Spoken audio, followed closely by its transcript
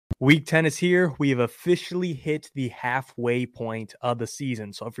Week 10 is here. We have officially hit the halfway point of the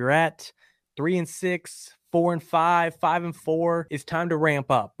season. So if you're at 3-6, 4-5, 5-4, it's time to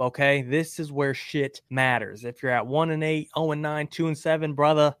ramp up, okay? This is where shit matters. If you're at 1-8, 0-9, 2-7,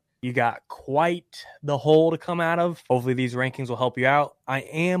 brother, you got quite the hole to come out of. Hopefully these rankings will help you out. I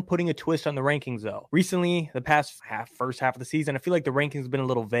am putting a twist on the rankings though. Recently, the first half of the season, I feel like the rankings have been a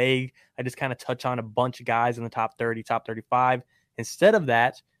little vague. I just kind of touch on a bunch of guys in the top 30, top 35. Instead of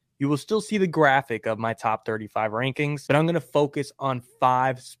that, you will still see the graphic of my top 35 rankings, but I'm going to focus on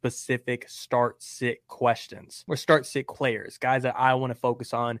 5 specific start-sit questions or start-sit players, guys that I want to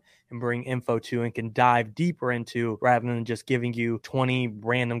focus on and bring info to and can dive deeper into rather than just giving you 20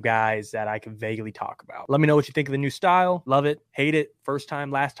 random guys that I can vaguely talk about. Let me know what you think of the new style. Love it, hate it, first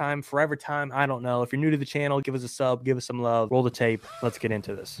time, last time, forever time, I don't know. If you're new to the channel, give us a sub, give us some love, roll the tape. Let's get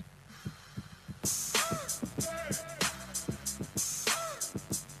into this.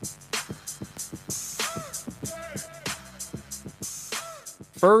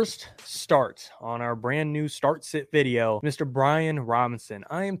 First start on our brand new start sit video, Mr. Brian Robinson.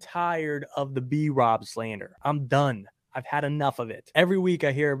 I am tired of the B-Rob slander. I'm done. I've had enough of it. Every week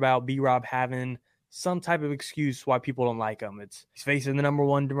I hear about B-Rob having some type of excuse why people don't like him. He's facing the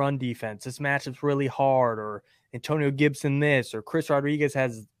 #1 run defense. This matchup's really hard, or Antonio Gibson this, or Chris Rodriguez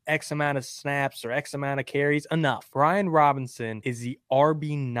has X amount of snaps or X amount of carries. Enough. Brian Robinson is the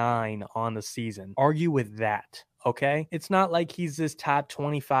RB9 on the season. Argue with that. Okay, it's not like he's this top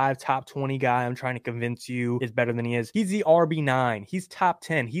 25, top 20 guy I'm trying to convince you is better than he is. He's the RB9. He's top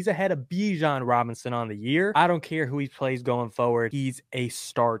 10. He's ahead of Bijan Robinson on the year. I don't care who he plays going forward. He's a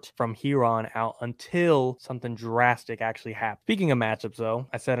start from here on out until something drastic actually happens. Speaking of matchups, though,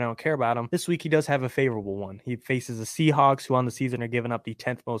 I said I don't care about him. This week, he does have a favorable one. He faces the Seahawks, who on the season are giving up the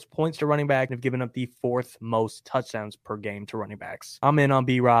 10th most points to running back and have given up the 4th most touchdowns per game to running backs. I'm in on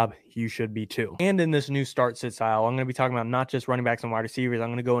B-Rob. You should be too. And in this new start-sit style, I'm going to be talking about not just running backs and wide receivers. I'm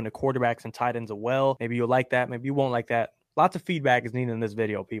going to go into quarterbacks and tight ends as well. Maybe you'll like that. Maybe you won't like that. Lots of feedback is needed in this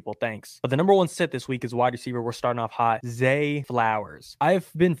video, people. Thanks. But the #1 sit this week is wide receiver. We're starting off hot. Zay Flowers. I've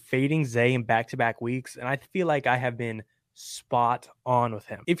been fading Zay in back-to-back weeks, and I feel like I have been spot on with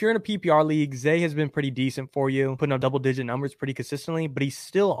him. If you're in a PPR league, Zay has been pretty decent for you, putting up double-digit numbers pretty consistently, but he's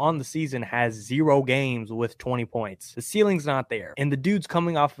still on the season has 0 games with 20 points. The ceiling's not there, and the dude's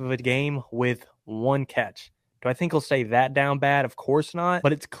coming off of a game with 1 catch. Do I think he'll stay that down bad? Of course not.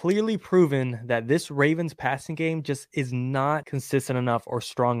 But it's clearly proven that this Ravens passing game just is not consistent enough or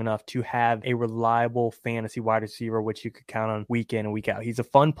strong enough to have a reliable fantasy wide receiver, which you could count on week in and week out. He's a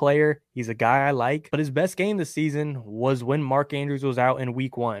fun player. He's a guy I like. But his best game this season was when Mark Andrews was out in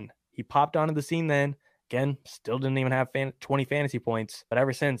week 1. He popped onto the scene then. Again, still didn't even have 20 fantasy points. But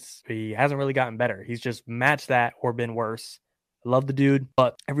ever since, he hasn't really gotten better. He's just matched that or been worse. I love the dude,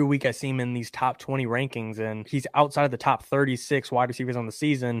 but every week I see him in these top 20 rankings, and he's outside of the top 36 wide receivers on the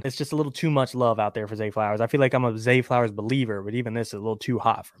season. It's just a little too much love out there for Zay Flowers. I feel like I'm a Zay Flowers believer, but even this is a little too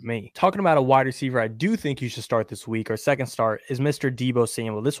hot for me. Talking about a wide receiver I do think you should start this week, or second start, is Mr. Deebo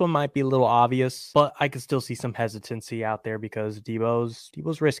Samuel. This one might be a little obvious, but I could still see some hesitancy out there because Deebo's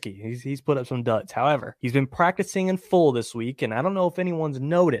risky. He's put up some duds. However, he's been practicing in full this week, and I don't know if anyone's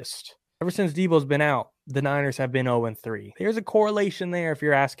noticed. Ever since Deebo's been out, the Niners have been 0-3. There's a correlation there if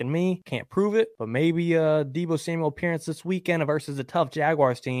you're asking me. Can't prove it, but maybe Deebo Samuel appearance this weekend versus a tough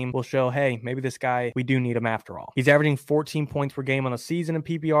Jaguars team will show, hey, maybe this guy, we do need him after all. He's averaging 14 points per game on the season in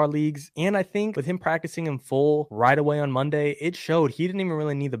PPR leagues, and I think with him practicing in full right away on Monday, it showed he didn't even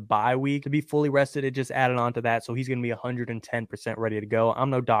really need the bye week to be fully rested. It just added on to that, so he's going to be 110% ready to go. I'm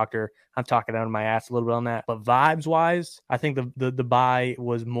no doctor. I'm talking out of my ass a little bit on that, but vibes-wise, I think the bye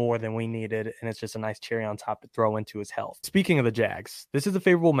was more than we needed, and it's just a nice cherry on top to throw into his health. Speaking of the Jags, this is a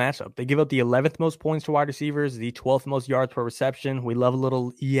favorable matchup. They give up the 11th most points to wide receivers, the 12th most yards per reception. We love a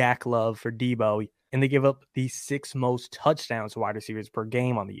little yak love for Deebo. And they give up the 6th most touchdowns to wide receivers per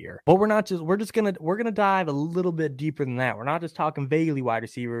game on the year. But we're gonna dive a little bit deeper than that. We're not just talking vaguely wide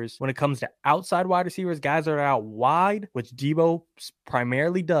receivers. When it comes to outside wide receivers, guys that are out wide, which Deebo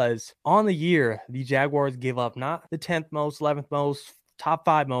primarily does, on the year, the Jaguars give up not the 10th most, 11th most, top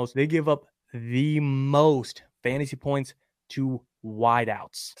 5 most. They give up the most fantasy points to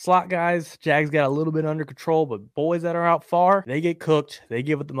wideouts. Slot guys, Jags got a little bit under control, but boys that are out far, they get cooked. They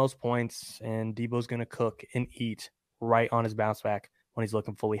give it the most points, and Deebo's going to cook and eat right on his bounce back when he's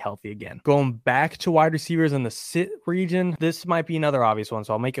looking fully healthy again. Going back to wide receivers in the sit region, this might be another obvious one,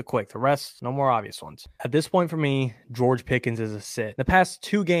 so I'll make it quick. The rest, no more obvious ones. At this point for me, George Pickens is a sit. The past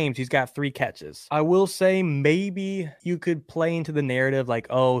 2 games, he's got 3 catches. I will say maybe you could play into the narrative like,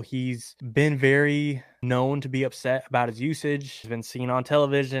 oh, he's been very known to be upset about his usage. It's been seen on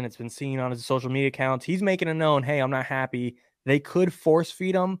television. It's been seen on his social media accounts. He's making it known, hey, I'm not happy. They could force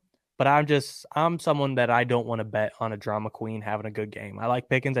feed him. But I'm someone that I don't want to bet on a drama queen having a good game. I like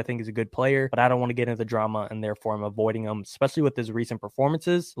Pickens. I think he's a good player, but I don't want to get into the drama, and therefore I'm avoiding him, especially with his recent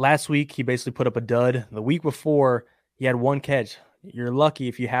performances. Last week, he basically put up a dud. The week before, he had 1 catch. You're lucky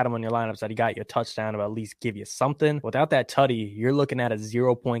if you had him on your lineups that he got you a touchdown to at least give you something. Without that tutty, you're looking at a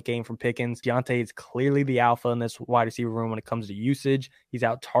 0-point game from Pickens. Deontay is clearly the alpha in this wide receiver room when it comes to usage. He's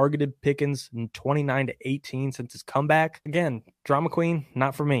out-targeted Pickens in 29-18 since his comeback. Again, drama queen,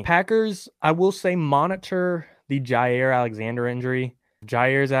 not for me. Packers, I will say monitor the Jair Alexander injury. If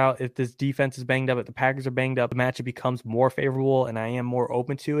Jair's out, if this defense is banged up, if the Packers are banged up, the matchup becomes more favorable, and I am more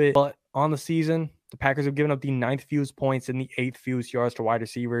open to it. But on the season, the Packers have given up the 9th fewest points and the 8th fewest yards to wide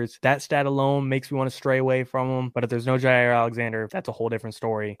receivers. That stat alone makes me want to stray away from them. But if there's no Jair Alexander, that's a whole different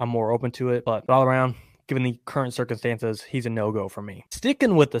story. I'm more open to it. But all around, given the current circumstances, he's a no-go for me.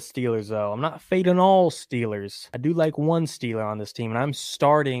 Sticking with the Steelers, though, I'm not fading all Steelers. I do like one Steeler on this team, and I'm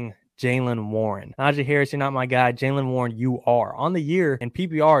starting Jaylen Warren. Najee Harris, you're not my guy. Jaylen Warren, you are. On the year in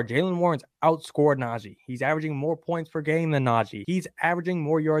PPR, Jaylen Warren's outscored Najee. He's averaging more points per game than Najee. He's averaging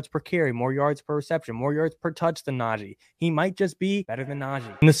more yards per carry, more yards per reception, more yards per touch than Najee. He might just be better than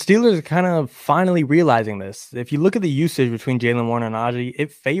Najee. And the Steelers are kind of finally realizing this. If you look at the usage between Jaylen Warren and Najee,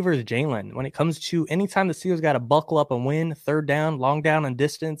 it favors Jaylen. When it comes to anytime the Steelers got to buckle up and win, 3rd down, long down and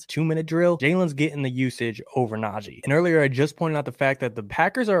distance, 2-minute drill, Jaylen's getting the usage over Najee. And earlier I just pointed out the fact that the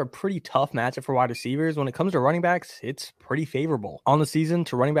Packers are a pretty tough matchup for wide receivers. When it comes to running backs, it's pretty favorable. On the season,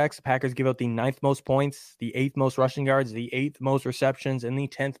 to running backs, the Packers give out the 9th most points, the 8th most rushing yards, the 8th most receptions, and the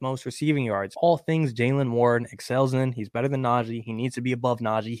 10th most receiving yards. All things Jaylen Warren excels in. He's better than Najee. He needs to be above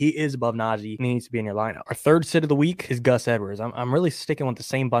Najee. He is above Najee, and he needs to be in your lineup. Our 3rd sit of the week is Gus Edwards. I'm really sticking with the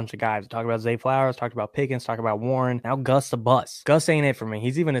same bunch of guys. Talked about Zay Flowers, talked about Pickens, talked about Warren. Now Gus the bus. Gus ain't it for me.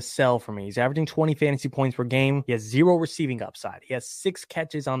 He's even a sell for me. He's averaging 20 fantasy points per game. He has 0 receiving upside. He has 6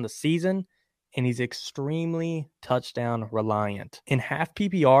 catches on the season, and he's extremely touchdown reliant. In half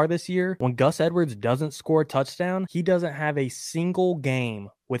PPR this year, when Gus Edwards doesn't score a touchdown, he doesn't have a single game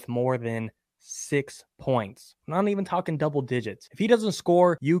with more than 6 points. I'm not even talking double digits. If he doesn't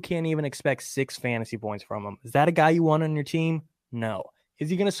score, you can't even expect 6 fantasy points from him. Is that a guy you want on your team? No. Is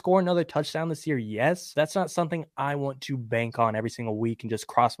he going to score another touchdown this year? Yes. That's not something I want to bank on every single week and just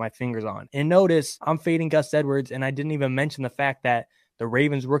cross my fingers on. And notice, I'm fading Gus Edwards, and I didn't even mention the fact that the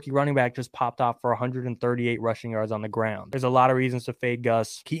Ravens rookie running back just popped off for 138 rushing yards on the ground. There's a lot of reasons to fade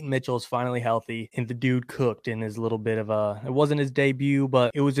Gus. Keaton Mitchell is finally healthy, and the dude cooked in his little bit of it wasn't his debut,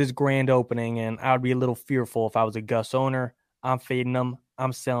 but it was his grand opening, and I would be a little fearful if I was a Gus owner. I'm fading him.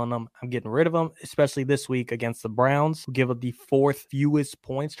 I'm selling them. I'm getting rid of them, especially this week against the Browns, who give up the 4th fewest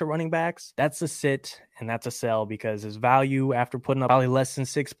points to running backs. That's a sit and that's a sell because his value after putting up probably less than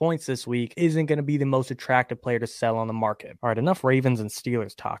 6 points this week isn't going to be the most attractive player to sell on the market. All right, enough Ravens and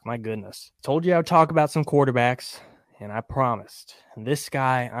Steelers talk. My goodness. Told you I would talk about some quarterbacks, and I promised. And this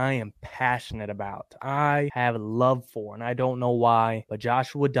guy I am passionate about. I have love for, and I don't know why, but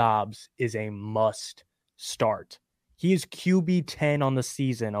Joshua Dobbs is a must start. He is QB 10 on the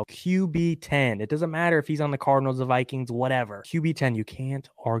season. Oh, QB 10. It doesn't matter if he's on the Cardinals, the Vikings, whatever. QB 10, you can't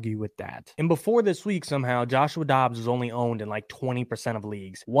argue with that. And before this week, somehow, Joshua Dobbs was only owned in like 20% of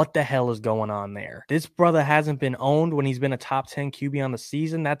leagues. What the hell is going on there? This brother hasn't been owned when he's been a top 10 QB on the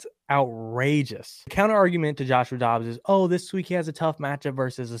season. That's outrageous. The counter argument to Joshua Dobbs is, oh, this week he has a tough matchup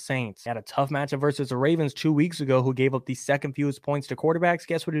versus the Saints. He had a tough matchup versus the Ravens 2 weeks ago, who gave up the 2nd fewest points to quarterbacks.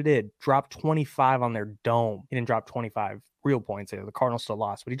 Guess what he did? Dropped 25 on their dome. He didn't drop 25 real points there. The Cardinals still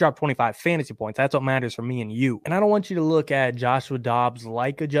lost, but he dropped 25 fantasy points. That's what matters for me and you. And I don't want you to look at Joshua Dobbs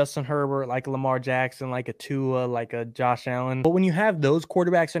like a Justin Herbert, like a Lamar Jackson, like a Tua, like a Josh Allen. But when you have those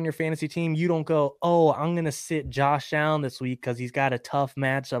quarterbacks on your fantasy team, you don't go, oh, I'm going to sit Josh Allen this week because he's got a tough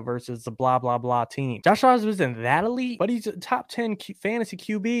matchup versus the blah, blah, blah team. Josh Dobbs isn't that elite, but he's a top 10 fantasy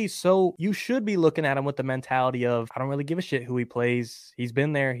QB, so you should be looking at him with the mentality of, I don't really give a shit who he plays. He's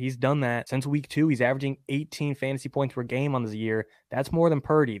been there. He's done that. Since week 2, he's averaging 18 fantasy points per game on this year. That's more than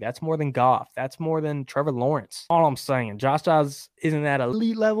Purdy. That's more than Goff. That's more than Trevor Lawrence. All I'm saying, Josh Dobbs isn't at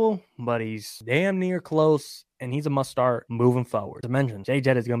elite level, but he's damn near close. and he's a must start moving forward. As I mentioned, Jay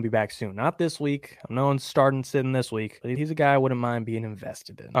Jett is going to be back soon. Not this week. No one's starting sitting this week, but he's a guy I wouldn't mind being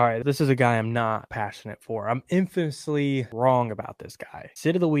invested in. All right, this is a guy I'm not passionate for. I'm infamously wrong about this guy.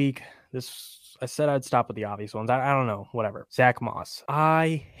 Sit of the week. I said I'd stop with the obvious ones. I don't know, whatever. Zach Moss.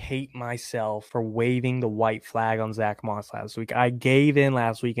 I hate myself for waving the white flag on Zach Moss last week. I gave in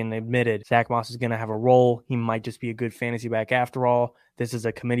last week and admitted Zach Moss is going to have a role. He might just be a good fantasy back after all. This is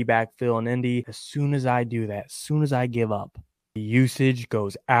a committee backfill in Indy. As soon as I do that, as soon as I give up, the usage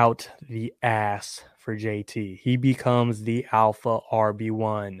goes out the ass for JT. He becomes the alpha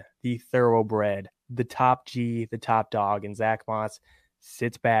RB1, the thoroughbred, the top G, the top dog, and Zach Moss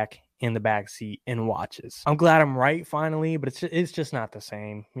sits back in the back seat and watches. I'm glad I'm right finally, but it's just not the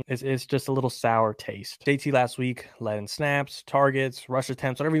same. It's just a little sour taste. JT last week led in snaps, targets, rush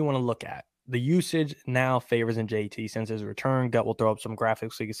attempts, whatever you want to look at. The usage now favors in JT since his return. Gut will throw up some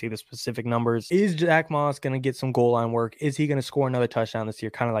graphics so you can see the specific numbers. Is Zach Moss going to get some goal line work? Is he going to score another touchdown this year?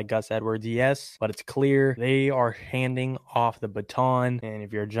 Kind of like Gus Edwards? Yes, but it's clear they are handing off the baton. And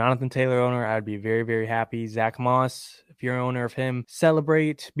if you're a Jonathan Taylor owner, I'd be very, very happy. Zach Moss, if you're an owner of him,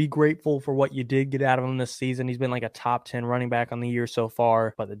 celebrate. Be grateful for what you did get out of him this season. He's been like a top 10 running back on the year so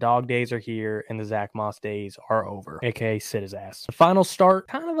far, but the dog days are here and the Zach Moss days are over, aka sit his ass. The final start,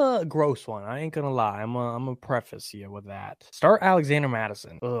 kind of a gross one. I ain't gonna lie. I'm gonna preface you with that. Start Alexander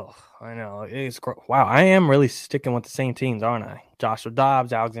Mattison. Ugh, I know. Wow, I am really sticking with the same teams, aren't I? Joshua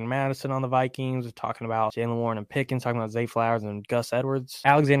Dobbs, Alexander Mattison on the Vikings. We're talking about Jalen Warren and Pickens, talking about Zay Flowers and Gus Edwards.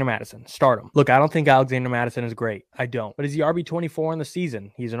 Alexander Mattison, start him. Look, I don't think Alexander Mattison is great. I don't. But is he RB24 in the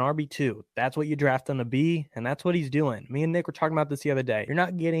season? He's an RB2. That's what you draft him to be, and that's what he's doing. Me and Nick were talking about this the other day. You're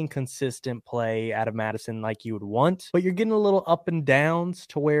not getting consistent play out of Mattison like you would want, but you're getting a little up and downs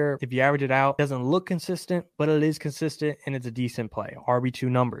to where if you average it out, it doesn't look consistent, but it is consistent, and it's a decent play. RB2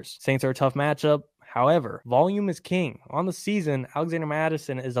 numbers. Saints are a tough matchup. However, volume is king. On the season, Alexander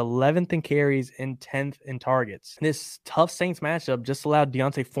Mattison is 11th in carries and 10th in targets. This tough Saints matchup just allowed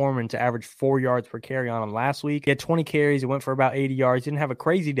Deontay Foreman to average 4 yards per carry on him last week. He had 20 carries. He went for about 80 yards. He didn't have a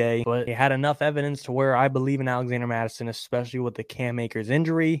crazy day, but he had enough evidence to where I believe in Alexander Mattison, especially with the Cam Akers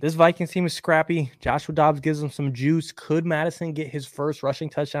injury. This Vikings team is scrappy. Joshua Dobbs gives him some juice. Could Mattison get his first rushing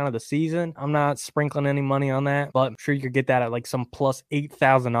touchdown of the season? I'm not sprinkling any money on that, but I'm sure you could get that at like some plus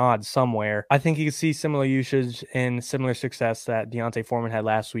 8,000 odds somewhere. I think you can see similar usage and similar success that Deontay Foreman had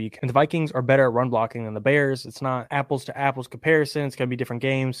last week. And the Vikings are better at run blocking than the Bears. It's not apples to apples comparison. It's going to be different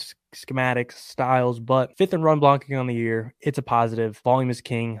games, schematics, styles, but 5th in run blocking on the year. It's a positive. Volume is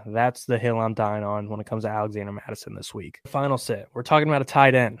king. That's the hill I'm dying on when it comes to Alexander Mattison this week. Final sit. We're talking about a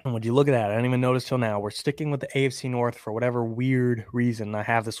tight end. And would you look at that? I didn't even notice till now. We're sticking with the AFC North for whatever weird reason I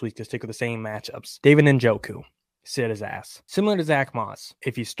have this week to stick with the same matchups. David Njoku. Sit his ass. Similar to Zach Moss.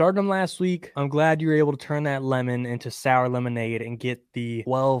 If you started him last week, I'm glad you were able to turn that lemon into sour lemonade and get the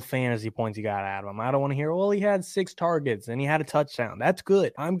 12 fantasy points you got out of him. I don't want to hear, well, he had 6 targets and he had a touchdown. That's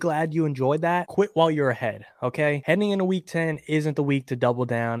good. I'm glad you enjoyed that. Quit while you're ahead, okay? Heading into week 10 isn't the week to double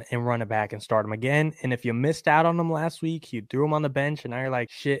down and run it back and start him again. And if you missed out on him last week, you threw him on the bench and now you're like,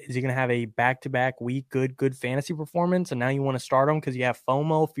 shit, is he going to have a back-to-back week good fantasy performance? And now you want to start him because you have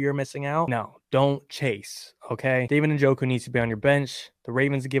FOMO, fear of missing out? No. Don't chase, okay? David Njoku needs to be on your bench. The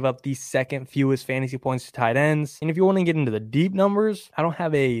Ravens give up the second fewest fantasy points to tight ends. And if you want to get into the deep numbers, I don't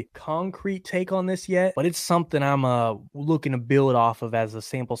have a concrete take on this yet, but it's something I'm looking to build off of as the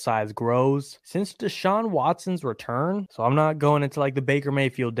sample size grows. Since Deshaun Watson's return, so I'm not going into like the Baker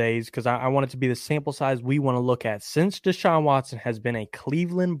Mayfield days because I want it to be the sample size we want to look at. Since Deshaun Watson has been a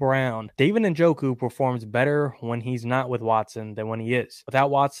Cleveland Brown, David Njoku performs better when he's not with Watson than when he is. Without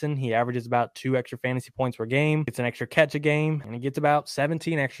Watson, he averages about 2 extra fantasy points per game, gets an extra catch a game, and he gets about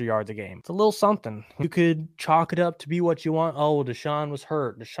 17 extra yards a game. It's a little something. You could chalk it up to be what you want. Oh, Deshaun was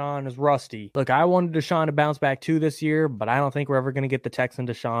hurt. Deshaun is rusty. Look, I wanted Deshaun to bounce back too this year, but I don't think we're ever going to get the Texan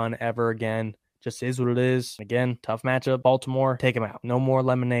Deshaun ever again. Just is what it is. Again, tough matchup. Baltimore, take him out. No more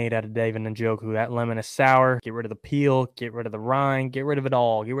lemonade out of David Njoku. That lemon is sour. Get rid of the peel. Get rid of the rind. Get rid of it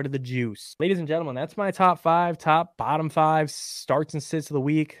all. Get rid of the juice. Ladies and gentlemen, that's my top bottom 5 starts and sits of the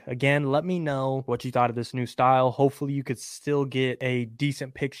week. Again, let me know what you thought of this new style. Hopefully, you could still get a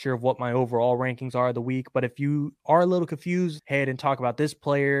decent picture of what my overall rankings are of the week. But if you are a little confused, head and talk about this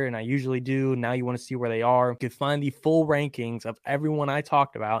player, and I usually do. Now you want to see where they are. You could find the full rankings of everyone I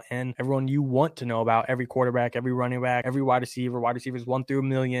talked about and everyone you want to know about, every quarterback, every running back, every wide receivers 1 through a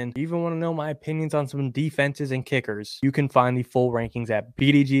million. You even want to know my opinions on some defenses and kickers, you can find the full rankings at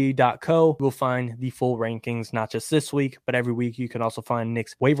bdg.co. You will find the full rankings, not just this week, but every week. You can also find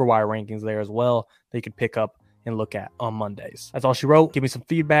Nick's waiver wire rankings there as well that you could pick up and look at on Mondays. That's all she wrote. Give me some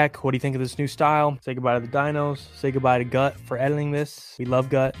feedback. What do you think of this new style? Say goodbye to the dinos. Say goodbye to Gut for editing this. We love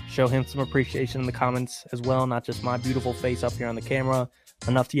Gut. Show him some appreciation in the comments as well, not just my beautiful face up here on the camera.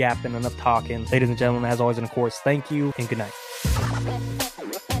 Enough yapping, enough talking. Ladies and gentlemen, as always, and of course, thank you and good night.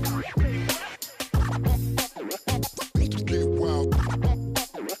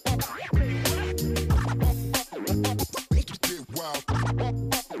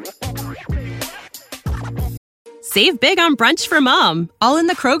 Save big on brunch for mom, all in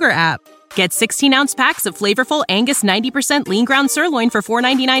the Kroger app. Get 16-ounce packs of flavorful Angus 90% lean ground sirloin for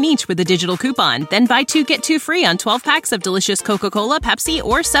 $4.99 each with a digital coupon. Then buy 2, get 2 free on 12 packs of delicious Coca-Cola, Pepsi,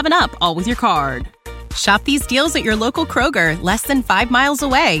 or 7-Up, all with your card. Shop these deals at your local Kroger, less than 5 miles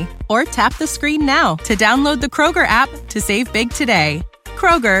away. Or tap the screen now to download the Kroger app to save big today.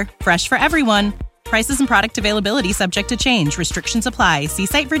 Kroger, fresh for everyone. Prices and product availability subject to change. Restrictions apply. See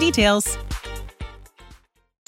site for details.